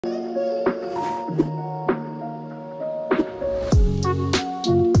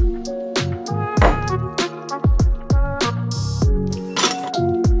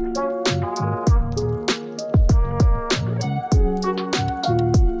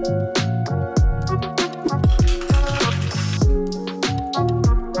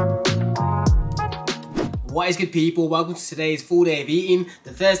What is good, people? Welcome to today's full day of eating.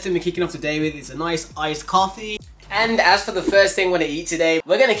 The first thing we're kicking off today with is a nice iced coffee. And as for the first thing we're going to eat today,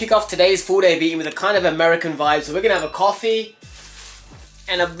 we're going to kick off today's full day of eating with a kind of American vibe. So we're going to have a coffee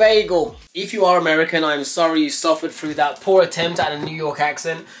and a bagel. If you are American, I'm sorry you suffered through that poor attempt at a New York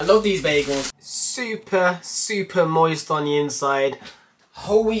accent. I love these bagels. Super moist on the inside.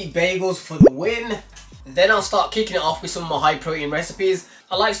 Whole wheat bagels for the win. Then I'll start kicking it off with some of my high protein recipes.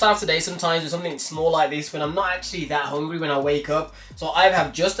 I like to start today sometimes with something small like this when I'm not actually that hungry when I wake up. So I either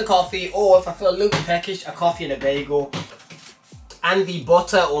have just a coffee, or if I feel a little bit peckish, a coffee and a bagel. And the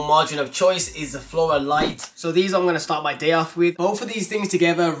butter or margarine of choice is the Flora Light. So these I'm going to start my day off with. Both of these things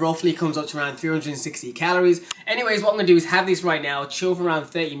together roughly comes up to around 360 calories. Anyways, what I'm going to do is have this right now, chill for around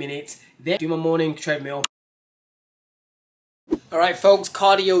 30 minutes, then do my morning treadmill. Alright folks,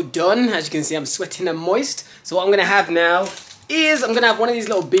 cardio done. As you can see, I'm sweating and moist. So what I'm going to have now is I'm going to have one of these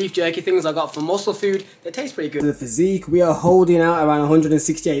little beef jerky things I got from Muscle Food. They taste pretty good. The physique, we are holding out around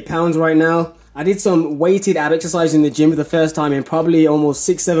 168 pounds right now. I did some weighted ab exercise in the gym for the first time in probably almost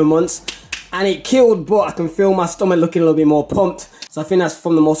 6-7 months. And it killed, but I can feel my stomach looking a little bit more pumped. So I think that's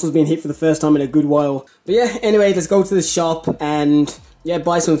from the muscles being hit for the first time in a good while. But yeah, anyway, let's go to the shop and yeah,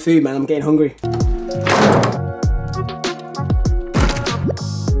 buy some food, man. I'm getting hungry.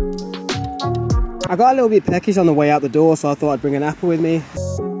 I got a little bit peckish on the way out the door, so I thought I'd bring an apple with me.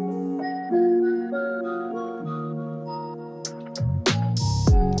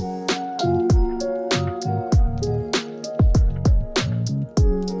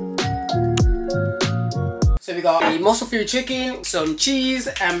 So we got a Muscle Food chicken, some cheese,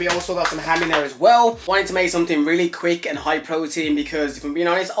 and we also got some ham in there as well. Wanted to make something really quick and high protein because, if I'm being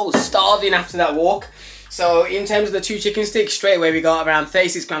honest, I was starving after that walk. So in terms of the 2 chicken sticks, straight away we got around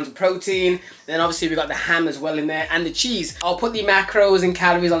 36 grams of protein. Then obviously we got the ham as well in there and the cheese. I'll put the macros and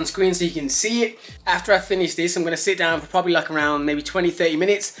calories on screen so you can see it. After I finish this, I'm going to sit down for probably like around maybe 20-30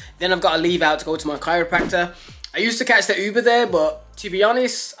 minutes. Then I've got to leave out to go to my chiropractor. I used to catch the Uber there, but to be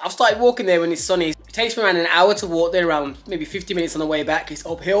honest, I've started walking there when it's sunny. It takes me around an hour to walk there, around maybe 50 minutes on the way back. It's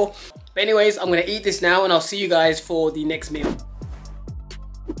uphill. But anyways, I'm going to eat this now and I'll see you guys for the next meal.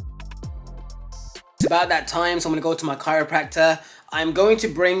 It's about that time, so I'm going to go to my chiropractor. I'm going to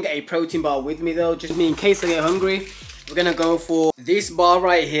bring a protein bar with me though, just in case I get hungry. We're going to go for this bar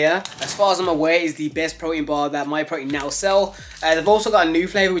right here. As far as I'm aware, is the best protein bar that My Protein now sell. They've also got a new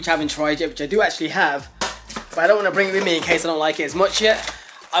flavour which I haven't tried yet, which I do actually have. But I don't want to bring it with me in case I don't like it as much yet.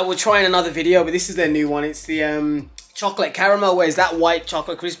 I will try in another video, but this is their new one. It's the chocolate caramel, whereas that white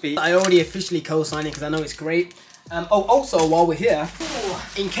chocolate crispy. I already officially co-signed it because I know it's great. Oh, also, while we're here,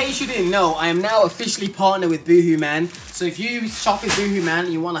 in case you didn't know, I am now officially partnered with Boohoo Man. So if you shop with Boohoo Man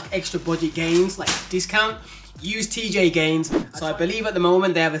and you want like extra budget gains, like discount, use TJ Gains. So I believe at the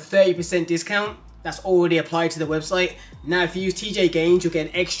moment they have a 30% discount. That's already applied to the website. Now if you use TJ Gains, you'll get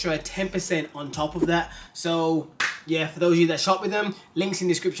an extra 10% on top of that. So yeah, for those of you that shop with them, links in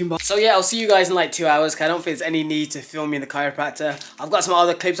the description box. So yeah, I'll see you guys in like 2 hours, because I don't think there's any need to film me in the chiropractor. I've got some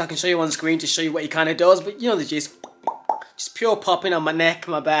other clips I can show you on screen to show you what he kind of does, but you know the gist. Just pure popping on my neck,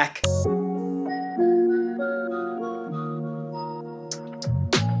 my back.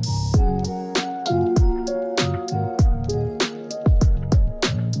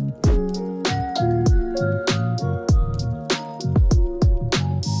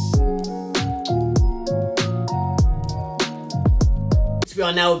 We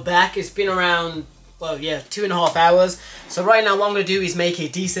are now back. It's been around, well, yeah, 2.5 hours. So right now what I'm going to do is make a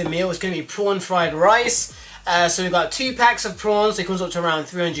decent meal. It's going to be prawn fried rice. So we've got 2 packs of prawns. So it comes up to around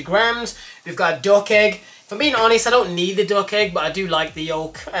 300 grams. We've got duck egg. If I'm being honest, I don't need the duck egg, but I do like the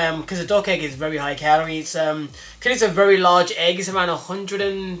yolk because the duck egg is very high calorie. It's because it's a very large egg. It's around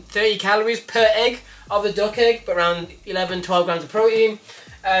 130 calories per egg of the duck egg, but around 11-12 grams of protein.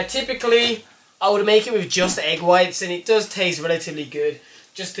 Typically, I would make it with just egg whites, and it does taste relatively good.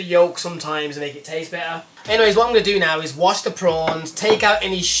 Just the yolk sometimes make it taste better. Anyways, what I'm going to do now is wash the prawns, take out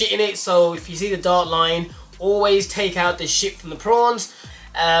any shit in it. So if you see the dark line, always take out the shit from the prawns.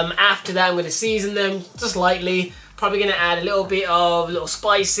 After that, I'm going to season them just lightly. Probably going to add a little bit of little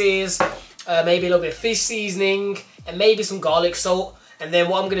spices, maybe a little bit of fish seasoning, and maybe some garlic salt. And then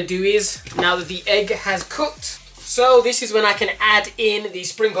what I'm going to do is, now that the egg has cooked, so this is when I can add in the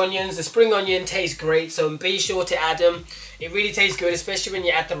spring onions. The spring onion tastes great, so be sure to add them. It really tastes good, especially when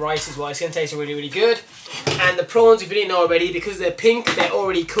you add the rice as well. It's going to taste really good. And the prawns, if you didn't know already, because they're pink, they're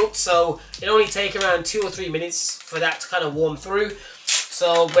already cooked, so it only takes around 2 or 3 minutes for that to kind of warm through.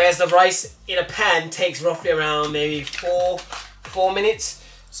 So whereas the rice in a pan takes roughly around maybe 4 minutes.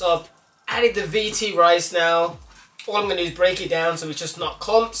 So I've added the VT rice now. all I'm going to do is break it down so it's just not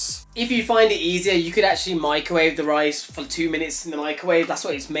clumps. If you find it easier, you could actually microwave the rice for 2 minutes in the microwave. That's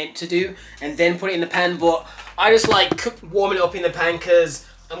what it's meant to do. And then put it in the pan. But I just like warming it up in the pan because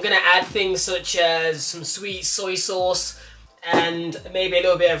I'm going to add things such as some sweet soy sauce and maybe a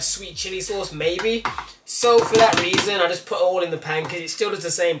little bit of sweet chili sauce, maybe. So for that reason, I just put it all in the pan because it still does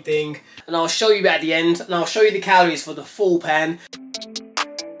the same thing. And I'll show you at the end. And I'll show you the calories for the full pan.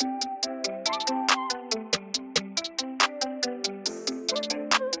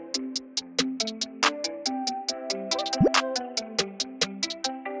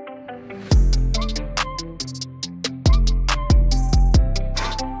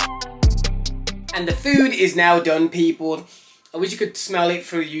 And the food is now done, people. I wish you could smell it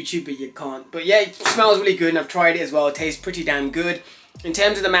through YouTube, but you can't. But yeah, it smells really good and I've tried it as well. It tastes pretty damn good. In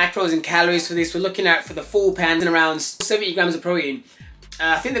terms of the macros and calories for this, we're looking at, for the full pan, around 70 grams of protein.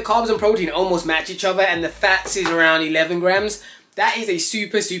 I think the carbs and protein almost match each other and the fats is around 11 grams. That is a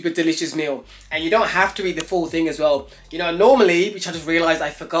super, super delicious meal. And you don't have to eat the full thing as well. You know, normally, which I just realized I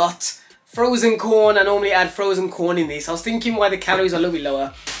forgot, frozen corn, I normally add frozen corn in this. I was thinking why the calories are a little bit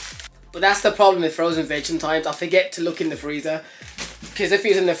lower. But that's the problem with frozen veg sometimes. I forget to look in the freezer. Because if it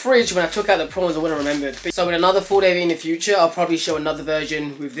was in the fridge, when I took out the prawns, I wouldn't remember it. So in another full day in the future, I'll probably show another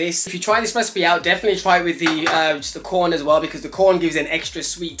version with this. If you try this recipe out, definitely try it with the just the corn as well. Because the corn gives an extra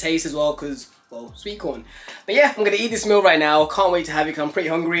sweet taste as well. Because, well, sweet corn. But yeah, I'm going to eat this meal right now. Can't wait to have it because I'm pretty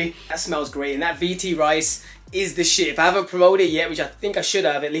hungry. That smells great. And that VT rice is the shit. If I haven't promoted it yet, which I think I should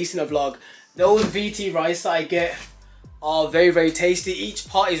have, at least in a vlog. Those VT rice that I get are very, very tasty. Each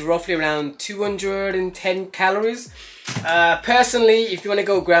pot is roughly around 210 calories. Personally, if you want to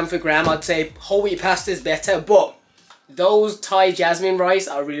go gram for gram, I'd say whole wheat pasta is better, but those Thai jasmine rice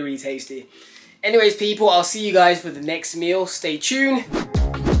are really, really tasty. Anyways, people, I'll see you guys for the next meal. Stay tuned.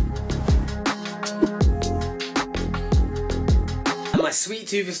 And my sweet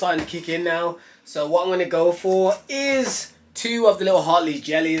tooth is starting to kick in now. So what I'm going to go for is 2 of the little Hartley's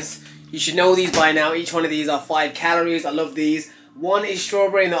jellies. You should know these by now. Each one of these are 5 calories. I love these. One is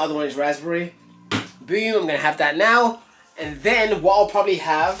strawberry and the other one is raspberry. Boom, I'm going to have that now. And then what I'll probably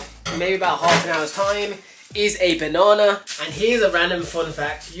have, maybe about half an hour's time, is a banana. And here's a random fun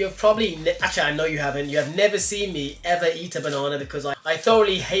fact. You have probably, actually I know you haven't, you have never seen me ever eat a banana because I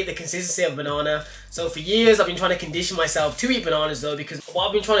thoroughly hate the consistency of banana. So for years I've been trying to condition myself to eat bananas though, because what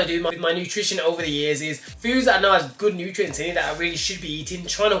I've been trying to do with my nutrition over the years is foods that I know has good nutrients in it that I really should be eating,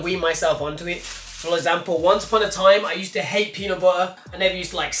 trying to wean myself onto it. For example, once upon a time, I used to hate peanut butter. I never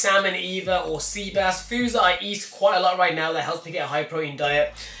used to like salmon either or sea bass. Foods that I eat quite a lot right now that helps me get a high protein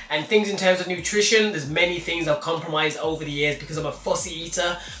diet. And things in terms of nutrition, there's many things I've compromised over the years because I'm a fussy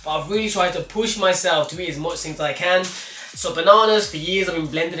eater. But I've really tried to push myself to eat as much things as I can. So bananas, for years I've been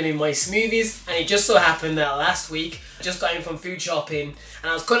blending them in my smoothies. And it just so happened that last week, I just got in from food shopping and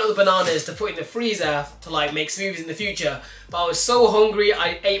I was cutting up the bananas to put in the freezer to like make smoothies in the future. But I was so hungry,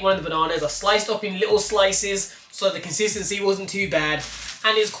 I ate one of the bananas. I sliced up in little slices so the consistency wasn't too bad.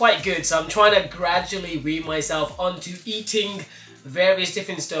 And it's quite good. So I'm trying to gradually wean myself onto eating various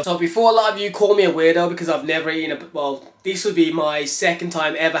different stuff. So before a lot of you call me a weirdo because I've never eaten a, well, this would be my second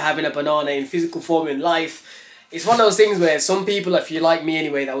time ever having a banana in physical form in life. It's one of those things where some people, if you're like me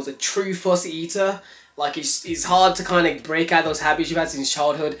anyway, that was a true fussy eater, like it's hard to kind of break out those habits you've had since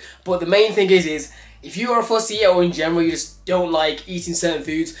childhood. But the main thing is if you are a fussy eater or in general you just don't like eating certain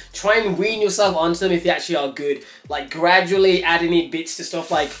foods, try and wean yourself onto them if they actually are good. Like gradually adding in bits to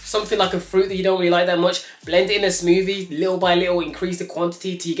stuff like something like a fruit that you don't really like that much, blend it in a smoothie, little by little increase the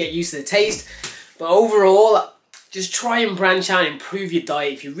quantity till you get used to the taste. But overall, just try and branch out and improve your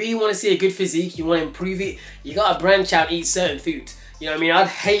diet. If you really want to see a good physique, you want to improve it, you gotta branch out and eat certain foods. You know what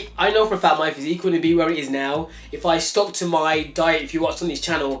I mean? I know for a fact my physique wouldn't be where it is now if I stuck to my diet, if you watched on this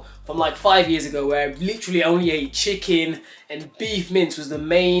channel, from like 5 years ago where I literally only ate chicken and beef mince was the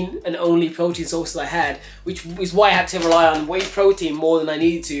main and only protein sources I had, which is why I had to rely on whey protein more than I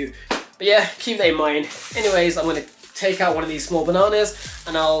needed to. But yeah, keep that in mind. Anyways, I'm going to take out one of these small bananas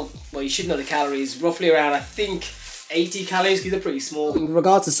and well, you should know the calories, roughly around, I think, 80 calories because they're pretty small. In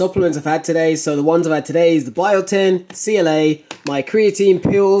regards to supplements I've had today, so the ones I've had today is the biotin, CLA, my creatine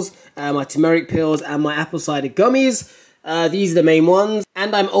pills, my turmeric pills, and my apple cider gummies. These are the main ones.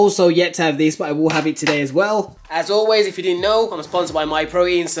 And I'm also yet to have this, but I will have it today as well. As always, if you didn't know, I'm sponsored by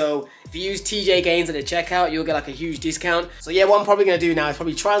MyProtein, so if you use TJ Gaines at the checkout, you'll get like a huge discount. So yeah, what I'm probably going to do now is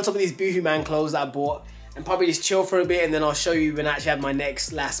probably try on some of these Boohoo Man clothes that I bought and probably just chill for a bit, and then I'll show you when I actually have my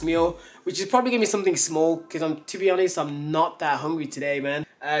next last meal, which is probably going to be something small because to be honest, I'm not that hungry today, man.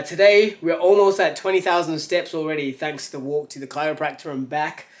 Today, we're almost at 20,000 steps already thanks to the walk to the chiropractor and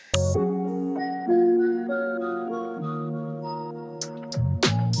back.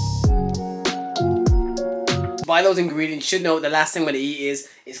 by those ingredients, you should know the last thing I'm going to eat is,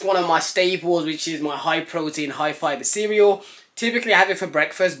 it's one of my staples, which is my high protein, high fiber cereal. Typically I have it for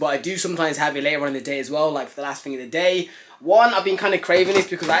breakfast, but I do sometimes have it later on in the day as well, like for the last thing of the day. One, I've been kind of craving this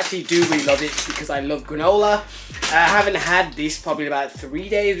because I actually do really love it, because I love granola. I haven't had this probably about 3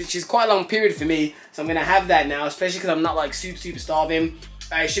 days, which is quite a long period for me. So I'm going to have that now, especially because I'm not like super starving.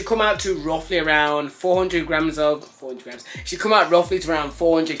 It should come out to roughly around 400 grams. It should come out roughly to around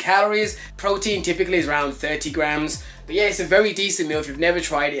 400 calories. Protein typically is around 30 grams. But yeah, it's a very decent meal. If you've never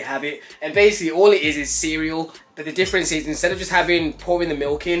tried it, have it. And basically all it is cereal. But the difference is, instead of just pouring the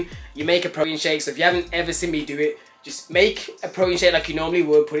milk in, you make a protein shake. So if you haven't ever seen me do it, just make a protein shake like you normally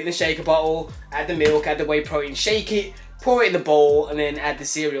would. Put it in a shaker bottle, add the milk, add the whey protein, shake it, pour it in the bowl, and then add the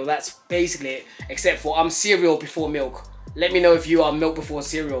cereal. That's basically it. Except for I'm cereal before milk. Let me know if you are milk before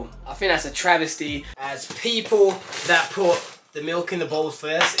cereal. I think that's a travesty, as people that put the milk in the bowl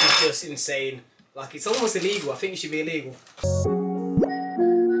first is just insane. Like, it's almost illegal. I think it should be illegal.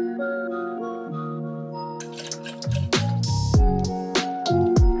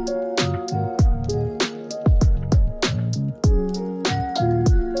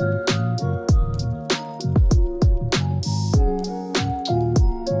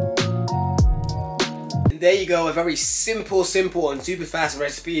 There you go, a very simple and super fast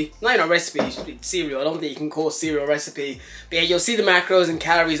recipe. Not even a recipe, it's cereal. I don't think you can call cereal a recipe. But yeah, you'll see the macros and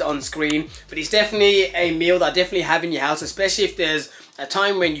calories on screen. But it's definitely a meal that I definitely have in your house, especially if there's a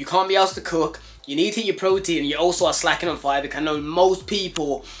time when you can't be asked to cook, you need to eat your protein, and you also are slacking on fiber. I know most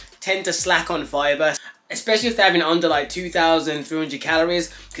people tend to slack on fiber, especially if they're having under like 2,300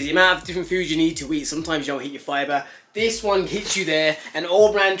 calories, because the amount of different foods you need to eat, sometimes you don't hit your fiber. This one hits you there, and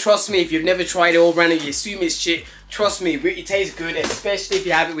all brand, trust me, if you've never tried all brand and you assume it's shit, trust me, it tastes good, especially if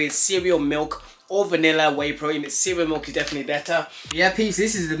you have it with cereal milk or vanilla whey protein. But cereal milk is definitely better. Yeah, peeps,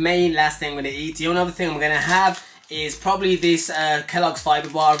 this is the main last thing I'm going to eat. The only other thing I'm going to have is probably this Kellogg's Fiber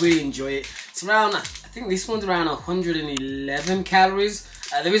Bar. I really enjoy it. It's around, I think this one's around 111 calories.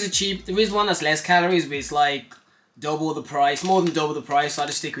 There is one that's less calories, but it's like double the price, more than double the price, so I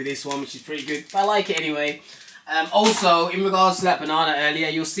just stick with this one, which is pretty good. But I like it anyway. Also, in regards to that banana earlier,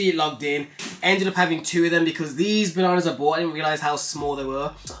 you'll see it logged in. Ended up having 2 of them because these bananas I bought, I didn't realise how small they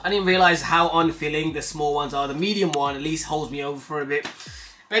were. I didn't realise how unfilling the small ones are. The medium one at least holds me over for a bit.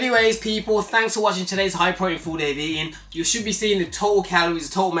 But anyways, people, thanks for watching today's high protein full day of eating. You should be seeing the total calories,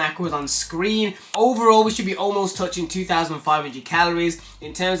 the total macros on screen. Overall, we should be almost touching 2,500 calories.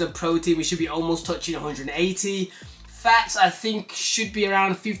 In terms of protein, we should be almost touching 180. Fats, I think, should be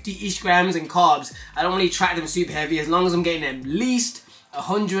around 50-ish grams, and carbs, I don't really track them super heavy, as long as I'm getting at least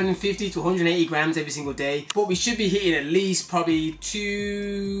 150 to 180 grams every single day. But we should be hitting at least probably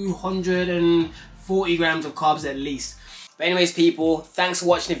 240 grams of carbs at least. But anyways, people, thanks for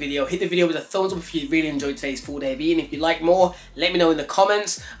watching the video. Hit the video with a thumbs up if you really enjoyed today's full day of eating. If you'd like more, let me know in the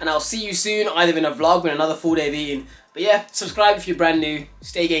comments, and I'll see you soon, either in a vlog or another full day of eating. But yeah, subscribe if you're brand new.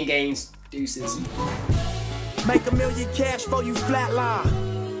 Stay getting gains. Deuces. Make $1 million cash for you flatline.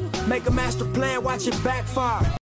 Make a master plan, watch it backfire.